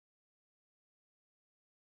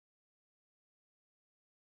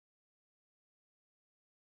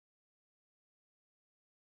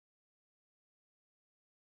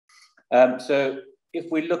So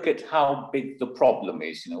if we look at how big the problem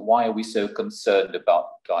is, why are we so concerned about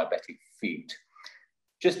diabetic feet?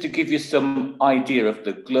 Just to give you some idea of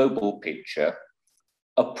the global picture,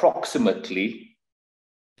 approximately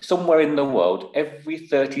somewhere in the world, every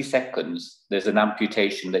 30 seconds, there's an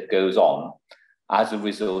amputation that goes on as a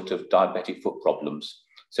result of diabetic foot problems.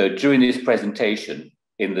 So during this presentation,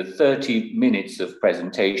 in the 30 minutes of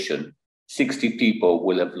presentation, 60 people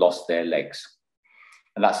will have lost their legs.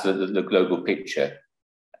 And that's the global picture.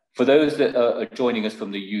 For those that are joining us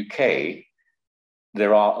from the UK,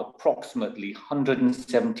 there are approximately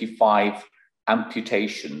 175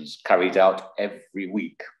 amputations carried out every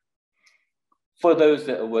week. For those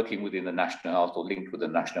that are working within the National Health or linked with the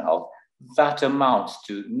National Health, that amounts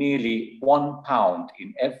to nearly £1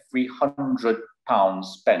 in every £100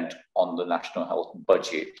 spent on the National Health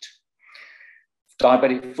budget.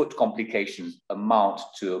 Diabetic foot complications amount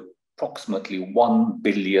to approximately £1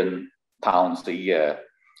 billion a year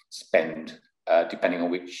spent, depending on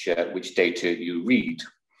which data you read.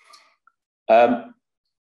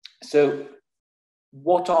 So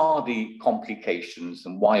what are the complications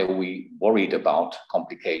and why are we worried about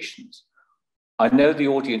complications? I know the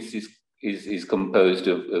audience is composed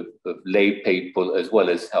of lay people as well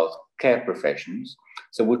as healthcare professions,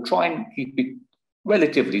 so we'll try and keep it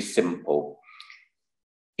relatively simple.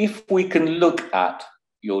 If we can look at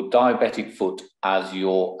your diabetic foot as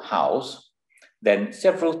your house, then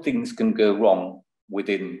several things can go wrong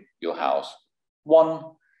within your house. One,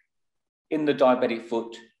 in the diabetic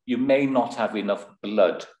foot, you may not have enough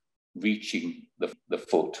blood reaching the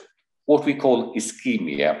foot, what we call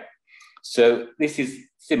ischemia. So this is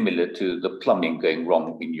similar to the plumbing going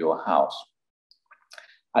wrong in your house.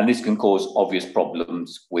 And this can cause obvious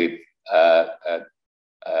problems with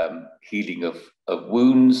healing of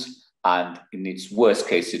wounds, and in its worst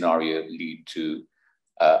case scenario, lead to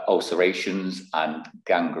ulcerations and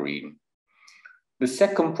gangrene. The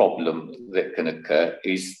second problem that can occur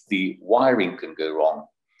is the wiring can go wrong,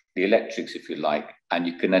 the electrics, if you like, and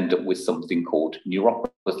you can end up with something called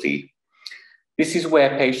neuropathy. This is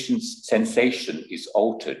where patients' sensation is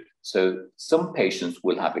altered. So some patients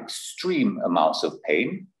will have extreme amounts of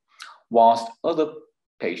pain, whilst other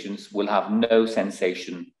patients will have no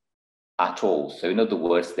sensation at all. So in other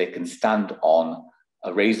words, they can stand on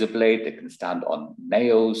a razor blade, they can stand on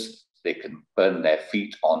nails, they can burn their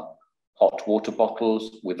feet on hot water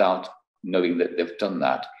bottles without knowing that they've done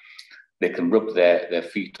that. They can rub their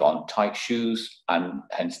feet on tight shoes and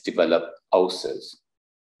hence develop ulcers.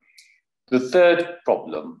 The third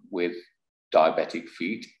problem with diabetic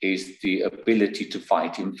feet is the ability to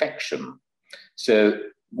fight infection. So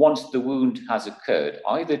once the wound has occurred,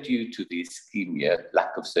 either due to the ischemia,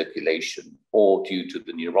 lack of circulation, or due to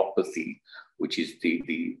the neuropathy, which is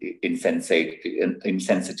the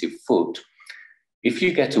insensitive foot, if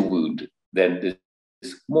you get a wound, then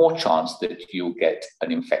there's more chance that you'll get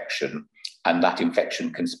an infection, and that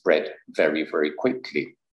infection can spread very, very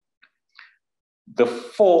quickly. The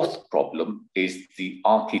fourth problem is the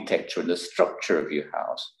architecture and the structure of your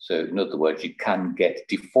house. So in other words, you can get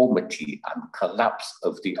deformity and collapse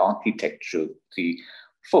of the architecture of the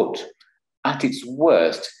foot. At its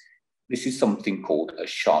worst, this is something called a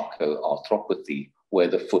Charcot-arthropathy, where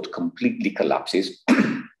the foot completely collapses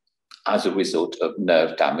as a result of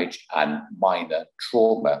nerve damage and minor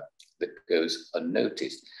trauma that goes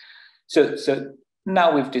unnoticed. So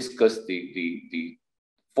now we've discussed the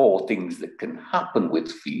four things that can happen with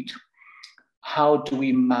feet. How do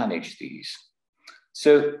we manage these?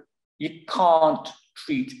 So you can't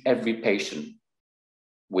treat every patient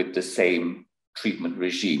with the same treatment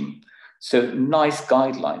regime. So NICE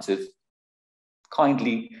guidelines have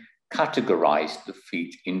kindly categorized the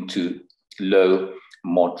feet into low,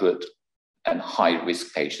 moderate, and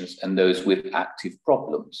high-risk patients and those with active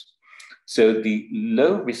problems. So the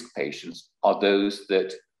low-risk patients are those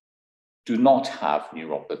that do not have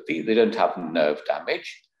neuropathy, they don't have nerve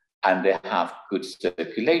damage, and they have good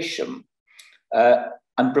circulation.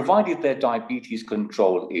 And provided their diabetes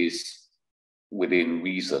control is within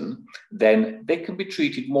reason, then they can be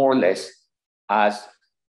treated more or less as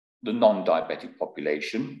the non-diabetic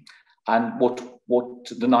population. And what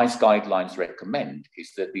the NICE guidelines recommend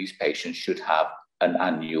is that these patients should have an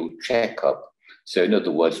annual checkup. So in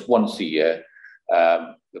other words, once a year,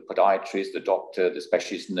 the podiatrist, the doctor, the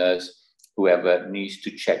specialist nurse, whoever needs to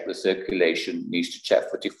check the circulation, needs to check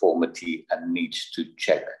for deformity, and needs to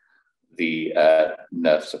check the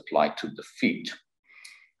nerve supply to the feet.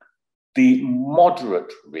 The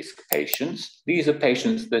moderate risk patients, these are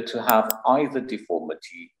patients that have either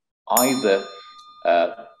deformity, either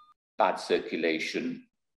bad circulation,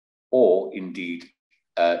 or indeed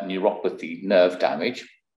neuropathy, nerve damage,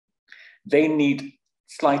 they need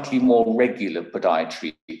slightly more regular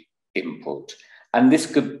podiatry input. And this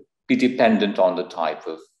could be dependent on the type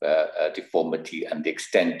of deformity and the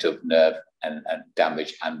extent of nerve and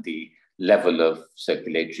damage and the level of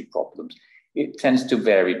circulatory problems. It tends to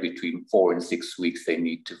vary between 4 and 6 weeks they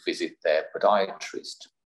need to visit their podiatrist.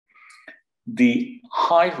 The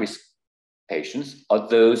high-risk patients are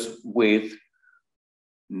those with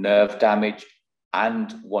nerve damage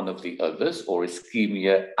and one of the others, or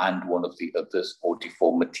ischemia and one of the others, or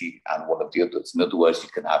deformity and one of the others. In other words, you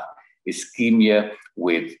can have ischemia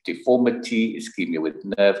with deformity, ischemia with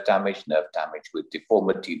nerve damage with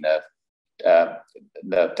deformity, nerve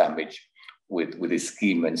damage with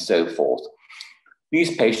ischemia, and so forth.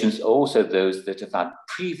 These patients are also those that have had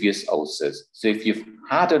previous ulcers. So if you've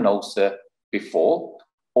had an ulcer before,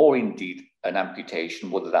 or indeed an amputation,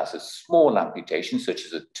 whether that's a small amputation, such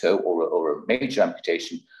as a toe, or a major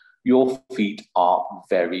amputation, your feet are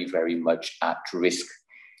very, very much at risk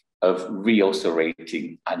of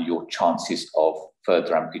re-ulcerating, and your chances of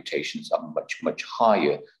further amputations are much, much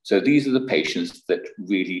higher. So these are the patients that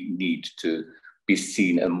really need to be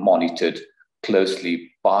seen and monitored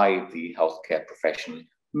closely by the healthcare professionals,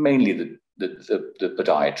 mainly the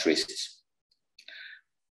podiatrists.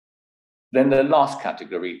 Then the last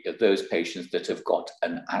category are those patients that have got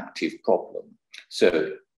an active problem.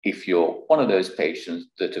 So if you're one of those patients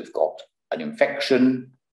that have got an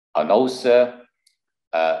infection, an ulcer,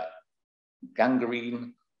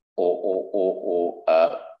 gangrene, or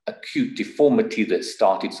acute deformity that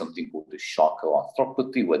started something called the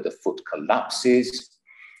Charcot-arthropathy, where the foot collapses,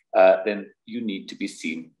 then you need to be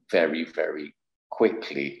seen very, very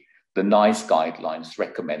quickly. The NICE guidelines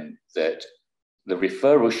recommend that the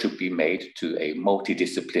referral should be made to a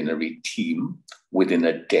multidisciplinary team within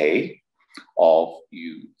a day of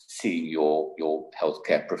you seeing your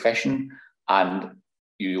healthcare profession, and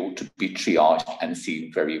you ought to be triaged and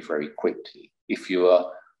seen very, very quickly. If you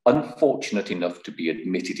are unfortunate enough to be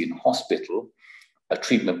admitted in hospital, a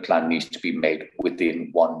treatment plan needs to be made within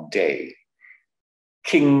 1 day.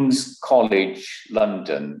 King's College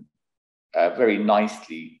London very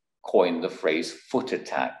nicely coined the phrase foot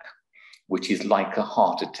attack, which is like a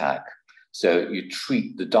heart attack. So you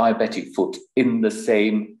treat the diabetic foot in the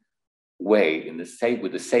same way,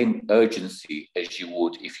 with the same urgency as you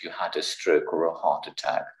would if you had a stroke or a heart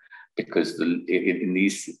attack, because in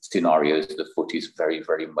these scenarios, the foot is very,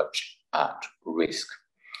 very much at risk.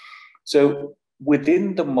 So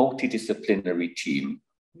within the multidisciplinary team,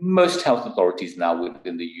 most health authorities now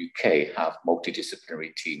within the UK have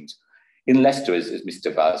multidisciplinary teams. In Leicester, as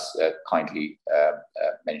Mr. Vaz kindly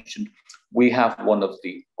mentioned, we have one of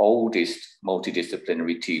the oldest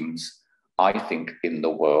multidisciplinary teams, I think, in the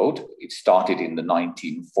world. It started in the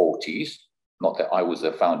 1940s, not that I was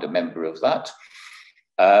a founder member of that.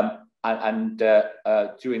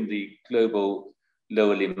 During the global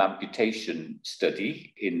lower limb amputation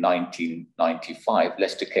study in 1995,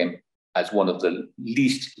 Leicester came as one of the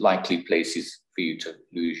least likely places for you to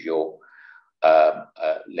lose your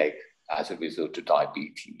leg as a result of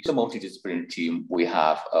diabetes. The multidisciplinary team, we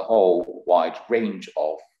have a whole wide range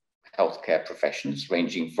of healthcare professions,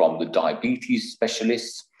 ranging from the diabetes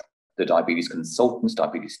specialists, the diabetes consultants,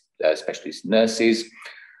 diabetes specialist nurses,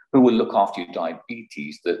 who will look after your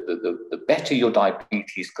diabetes. The better your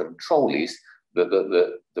diabetes control is,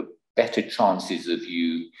 the better chances of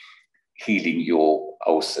you healing your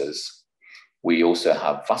ulcers. We also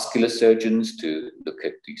have vascular surgeons to look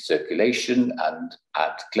at the circulation, and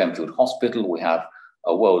at Glenfield Hospital, we have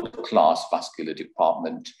a world-class vascular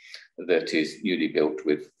department that is newly built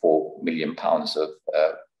with £4 million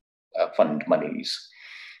of fund monies.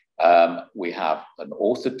 We have an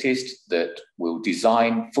orthotist that will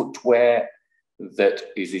design footwear that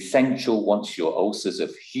is essential once your ulcers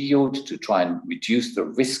have healed to try and reduce the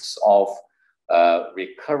risks of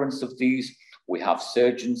recurrence of these. We have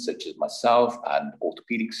surgeons such as myself and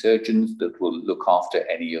orthopedic surgeons that will look after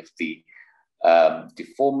any of the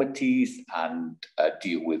deformities and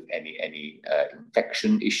deal with any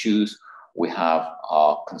infection issues. We have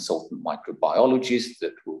our consultant microbiologists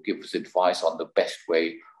that will give us advice on the best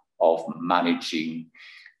way of managing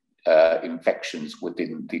infections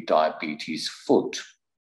within the diabetes foot.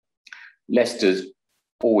 Leicester's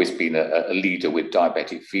always been a leader with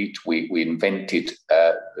diabetic feet. We invented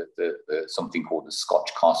something called the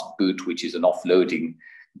Scotch cast boot, which is an offloading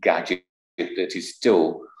gadget that is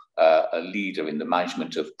still a leader in the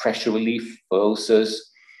management of pressure relief for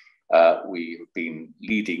ulcers. We've been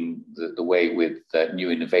leading the way with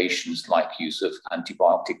new innovations like use of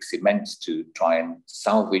antibiotic cements to try and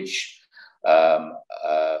salvage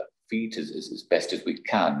feet as best as we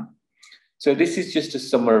can. So this is just a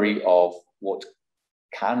summary of what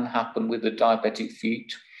can happen with the diabetic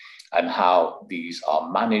feet and how these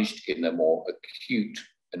are managed in a more acute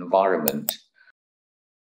environment